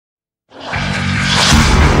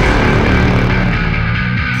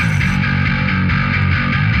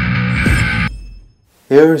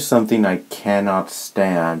Here's something I cannot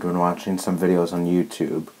stand when watching some videos on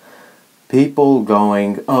YouTube. People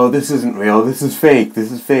going, "Oh, this isn't real, this is fake,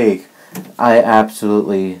 this is fake." I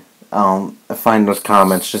absolutely find those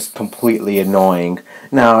comments just completely annoying.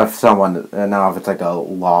 Now if it's like a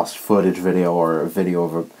lost footage video or a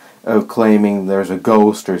video of claiming there's a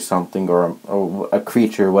ghost or something, or a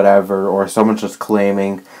creature, whatever, or someone's just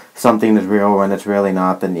claiming something is real when it's really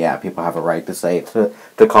not, then yeah, people have a right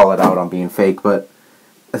to call it out on being fake. But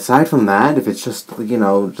aside from that, if it's just,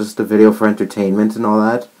 just a video for entertainment and all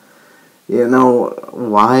that,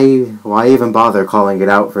 why even bother calling it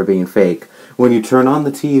out for being fake? When you turn on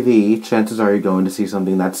the TV, chances are you're going to see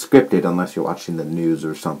something that's scripted, unless you're watching the news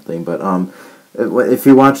or something. But if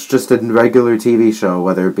you watch just a regular TV show,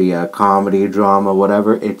 whether it be a comedy, drama,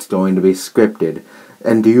 whatever, it's going to be scripted.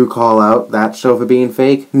 And do you call out that show for being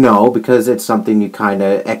fake? No, because it's something you kind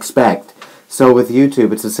of expect. So with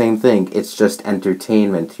YouTube, it's the same thing. It's just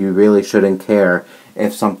entertainment. You really shouldn't care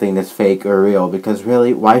if something is fake or real, because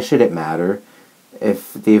really, why should it matter?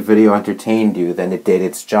 If the video entertained you, then it did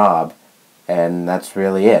its job, and that's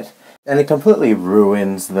really it. And it completely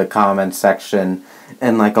ruins the comment section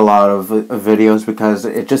in like a lot of videos, because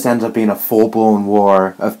it just ends up being a full-blown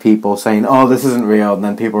war of people saying, "Oh, this isn't real," and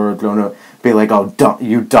then people are going to be like, "Oh,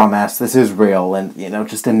 you dumbass, this is real," and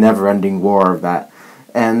just a never-ending war of that.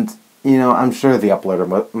 And I'm sure the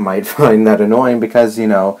uploader might find that annoying, because,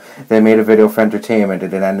 they made a video for entertainment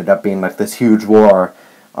and it ended up being like this huge war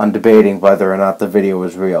on debating whether or not the video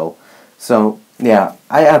was real. So, yeah,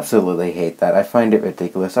 I absolutely hate that. I find it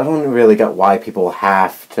ridiculous. I don't really get why people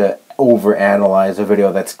have to overanalyze a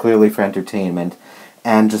video that's clearly for entertainment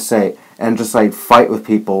and just fight with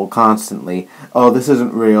people constantly. "Oh, this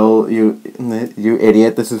isn't real, you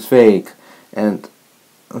idiot, this is fake." And,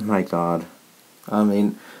 oh my god. I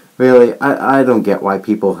mean, really, I don't get why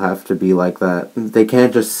people have to be like that. They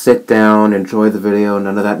can't just sit down, enjoy the video,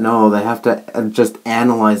 none of that. No, they have to just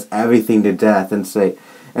analyze everything to death and say,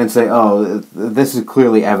 "Oh, this is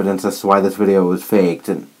clearly evidence as to why this video was faked."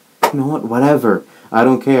 And you know what? Whatever. I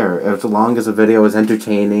don't care. As long as the video is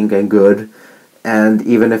entertaining and good, and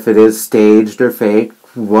even if it is staged or fake,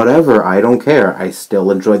 whatever, I don't care. I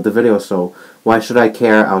still enjoyed the video, so why should I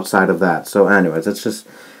care outside of that? So anyways, that's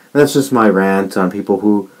just my rant on people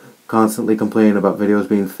who constantly complain about videos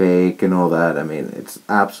being fake and all that. I mean, it's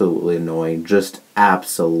absolutely annoying. Just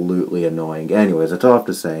absolutely annoying. Anyways, that's all I have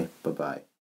to say. Bye-bye.